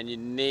nowhere and you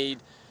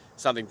need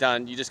something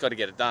done, you just got to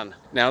get it done.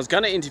 Now, I was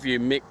going to interview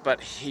Mick, but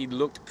he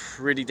looked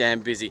pretty damn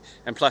busy,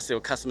 and plus there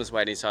were customers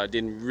waiting, so I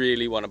didn't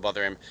really want to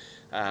bother him.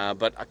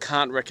 But I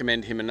can't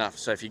recommend him enough.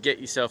 So if you get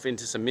yourself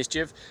into some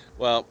mischief,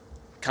 well,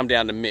 come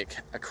down to Mick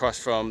across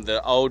from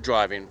the old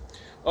drive-in.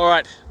 All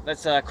right,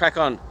 let's crack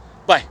on.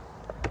 Bye.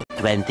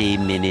 20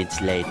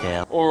 minutes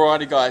later.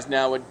 Alrighty guys,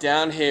 now we're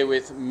down here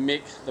with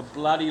Mick, the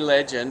bloody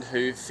legend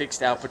who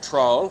fixed our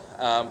Patrol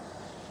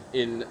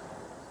in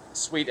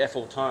sweet F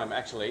all time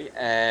actually,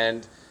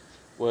 and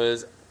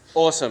was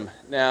awesome.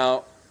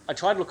 Now, I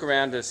tried to look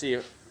around to see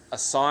a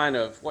sign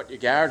of what your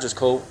garage is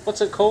called.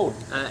 What's it called?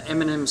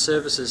 M&M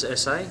Services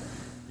SA.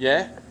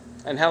 Yeah?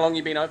 And how long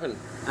you been open?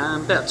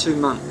 About 2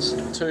 months.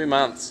 2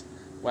 months.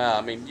 Wow,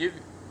 I mean,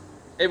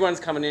 everyone's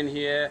coming in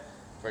here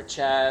for a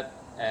chat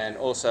and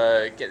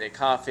also get their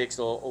car fixed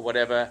or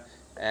whatever,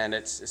 and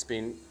it's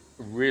been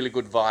a really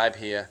good vibe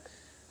here.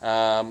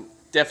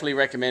 Definitely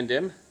recommend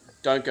him.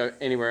 Don't go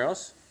anywhere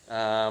else.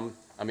 I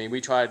mean,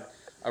 we tried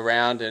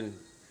around and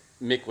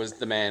Mick was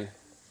the man.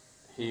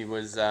 He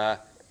was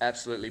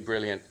absolutely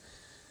brilliant.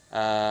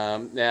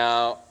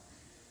 Now,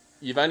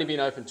 you've only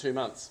been open 2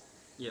 months.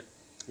 Yep.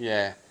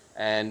 Yeah,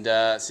 and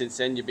since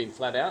then you've been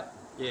flat out?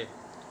 Yeah.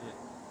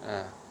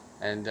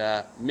 And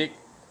Mick,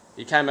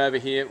 he came over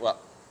here, what,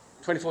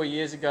 24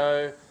 years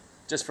ago,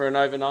 just for an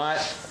overnight?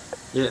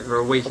 Yeah, for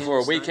a weekend. For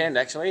a weekend,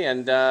 actually,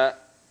 and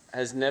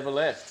has never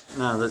left.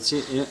 No, that's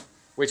it, yeah.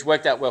 Which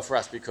worked out well for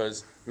us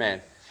because,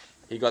 man,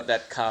 he got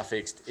that car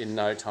fixed in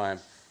no time.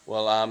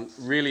 Well,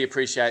 really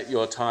appreciate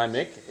your time,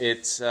 Mick.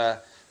 It's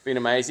been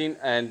amazing,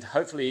 and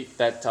hopefully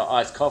that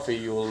iced coffee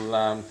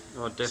you'll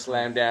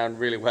slam down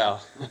really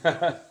well.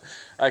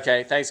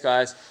 Okay, thanks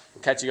guys.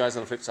 We'll catch you guys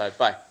on the flip side.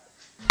 Bye.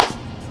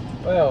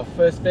 Well,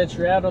 first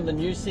venture out on the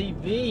new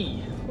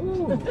CV.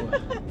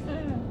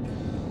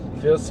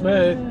 Feels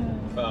smooth.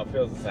 Well, it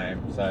feels the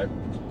same, so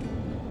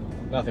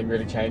nothing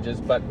really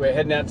changes. But we're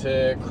heading out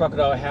to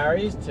Crocodile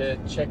Harry's to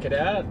check it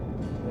out.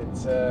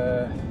 It's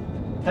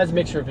has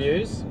mixed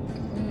reviews.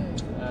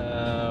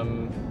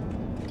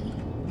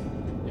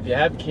 If you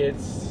have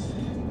kids,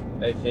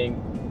 they think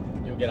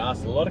you'll get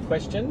asked a lot of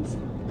questions.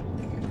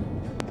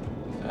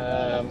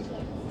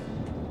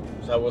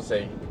 So we'll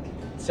see.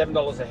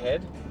 $7 a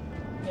head.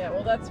 Yeah,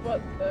 well that's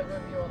what the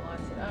review online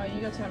said. Oh,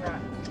 you gotta turn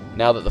right.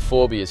 Now that the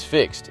 4B is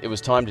fixed, it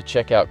was time to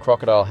check out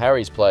Crocodile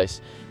Harry's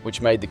place, which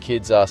made the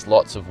kids ask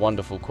lots of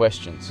wonderful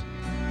questions.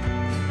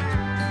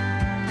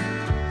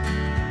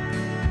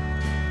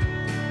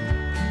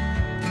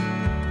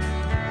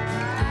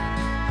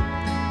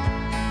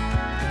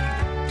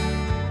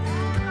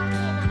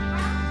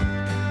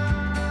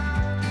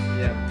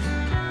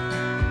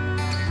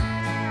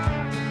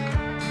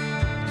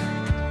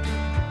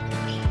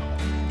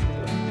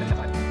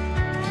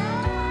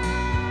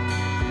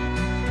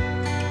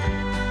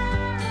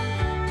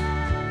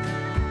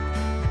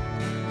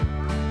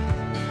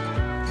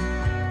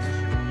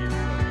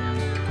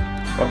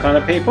 What kind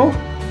of people?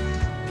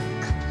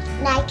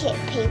 Naked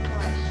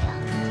people in here.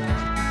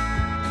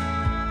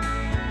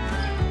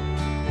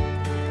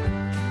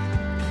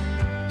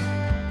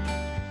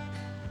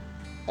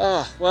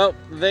 Oh, well,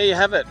 there you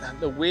have it.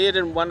 The weird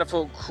and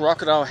wonderful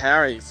Crocodile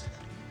Harry's.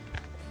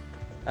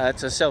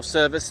 It's a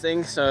self-service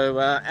thing, so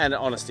and an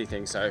honesty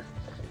thing, so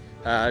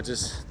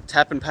just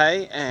tap and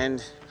pay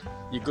and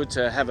you're good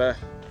to have a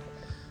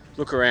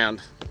look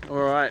around. All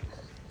right.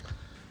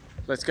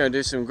 Let's go and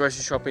do some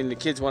grocery shopping. The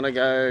kids want to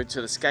go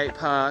to the skate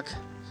park.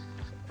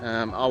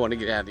 I want to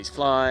get out of these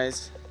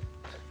flies.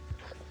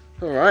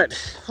 All right,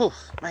 oh,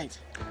 mate.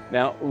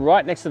 Now,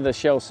 right next to the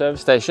Shell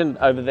service station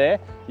over there,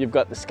 you've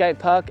got the skate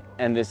park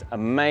and this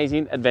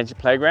amazing adventure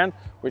playground,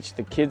 which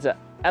the kids are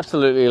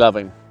absolutely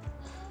loving.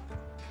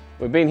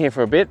 We've been here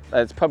for a bit.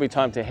 It's probably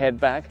time to head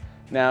back.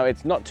 Now,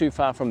 it's not too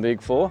far from the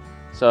Big Four,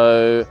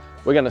 So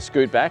we're going to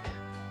scoot back,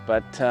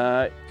 but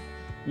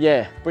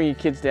yeah, bring your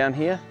kids down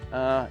here.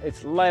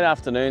 It's late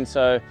afternoon,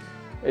 so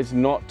it's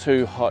not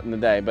too hot in the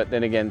day, but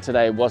then again,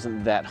 today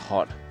wasn't that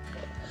hot.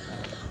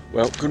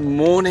 Well, good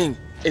morning.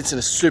 It's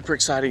a super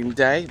exciting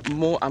day.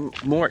 I'm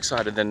more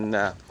excited than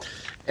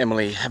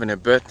Emily having her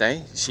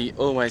birthday. She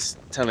always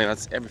telling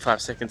us every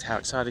 5 seconds how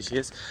excited she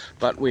is,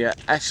 but we are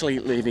actually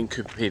leaving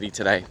Coober Pedy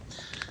today.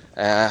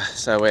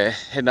 So we're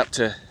heading up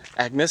to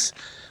Agnes,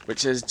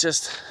 which is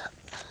just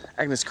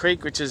Agnes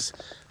Creek, which is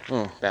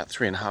about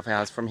 3.5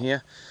 hours from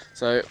here.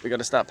 So we got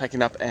to start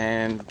packing up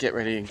and get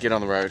ready and get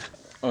on the road.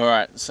 All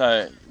right,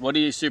 so what are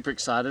you super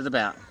excited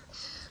about?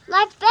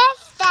 My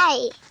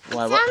birthday.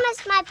 Why, it's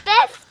almost my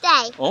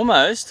birthday.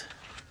 Almost?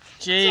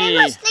 Gee. 2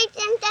 more sleeps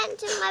and then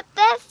to my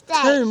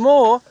birthday. 2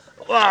 more?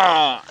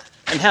 Wow.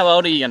 And how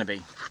old are you going to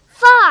be?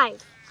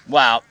 5.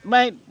 Wow,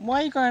 mate,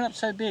 why are you growing up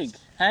so big,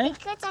 hey?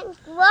 Because I'm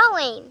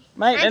growing.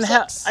 Mate, I'm and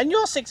 6. And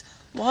you're 6.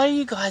 Why are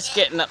you guys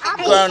growing up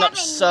 7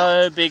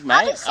 so big, mate?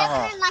 I'll be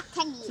 7 in like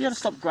 10 years. You gotta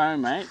stop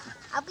growing, mate.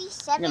 I'll be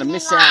 7 You're gonna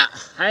miss in like, out.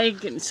 Hey,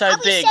 getting so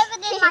big.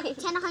 I'll be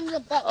 7 in like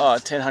 1,000 days. Oh,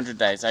 1,000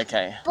 days,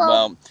 okay. But,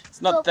 well,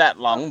 it's not that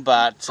long,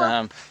 but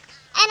and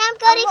I'm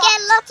gonna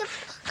get lots of.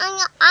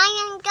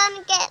 I am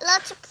gonna get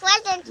lots of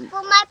presents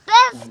for my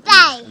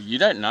birthday. You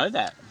don't know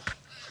that.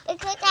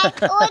 Because I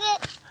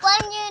ordered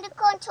 1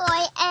 unicorn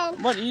toy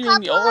and What you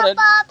couple ordered? of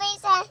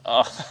Barbies and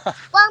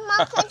 1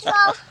 more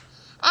control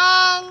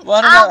and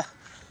What a about,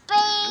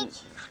 beach.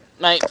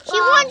 mate? She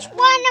wants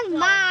one of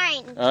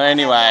mine. Oh,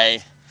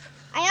 anyway.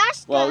 I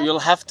asked Well, her. you'll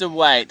have to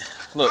wait.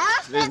 Look, I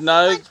asked her there's if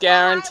no she wants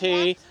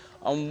guarantee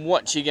on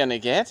what you're gonna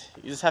get.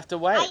 You just have to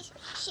wait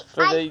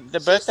for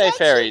the birthday she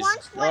fairies.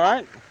 wants All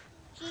right?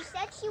 She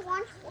said she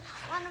wants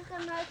one of the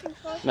remote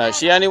controls. No,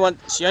 she only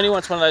wants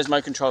one of those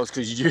remote controls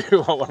because you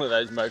want one of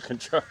those remote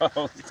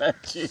controls,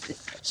 don't you?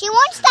 She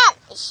wants that.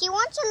 She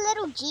wants a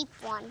little Jeep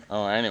one.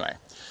 Oh, anyway.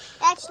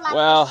 That's like.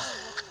 Well,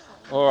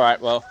 all right.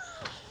 Well,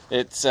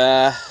 it's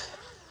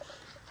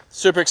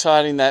super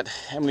exciting that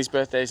Emily's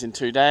birthday is in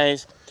 2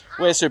 days.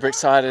 We're super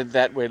excited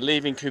that we're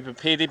leaving Coober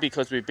Pedy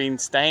because we've been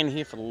staying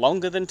here for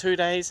longer than 2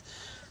 days.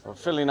 We're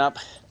filling up,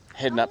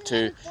 heading up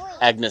to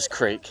Agnes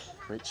Creek,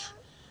 which,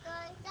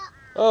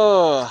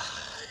 oh,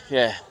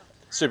 yeah,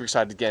 super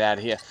excited to get out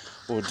of here.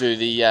 We'll do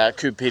the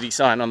Coober Pedy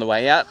sign on the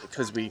way out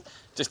because we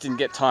just didn't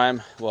get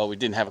time. Well, we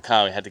didn't have a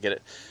car, we had to get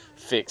it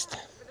fixed,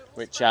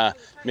 which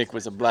Mick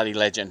was a bloody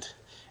legend.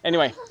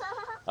 Anyway,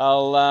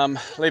 I'll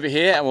leave it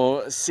here and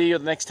we'll see you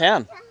at the next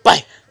town.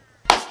 Bye!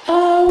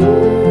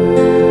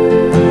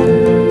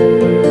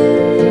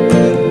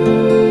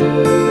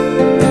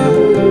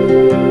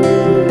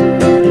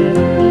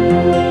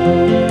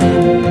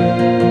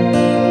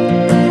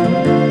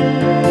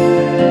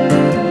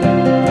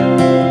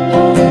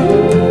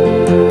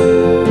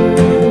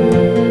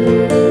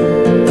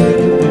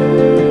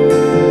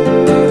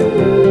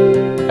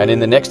 And in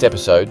the next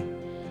episode,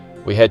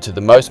 we head to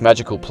the most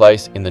magical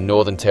place in the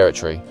Northern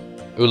Territory,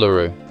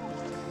 Uluru.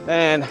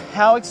 And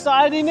how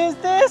exciting is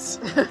this?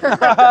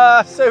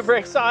 Super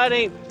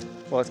exciting.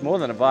 Well, it's more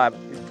than a vibe.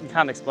 You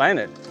can't explain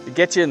it. It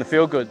gets you in the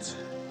feel goods.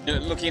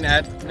 You're looking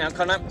at Mount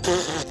Connor.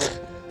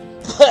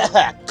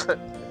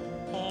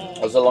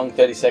 It was a long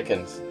 30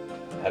 seconds.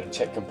 Had to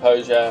check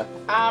composure.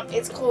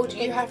 It's called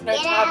You Have No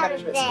Time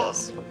Management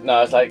Skills.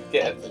 No, it's like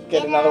get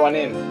another one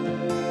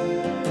in.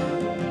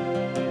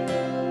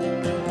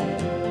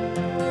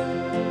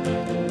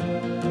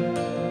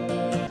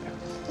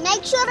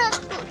 Make sure to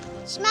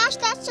smash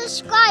that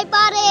subscribe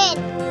button.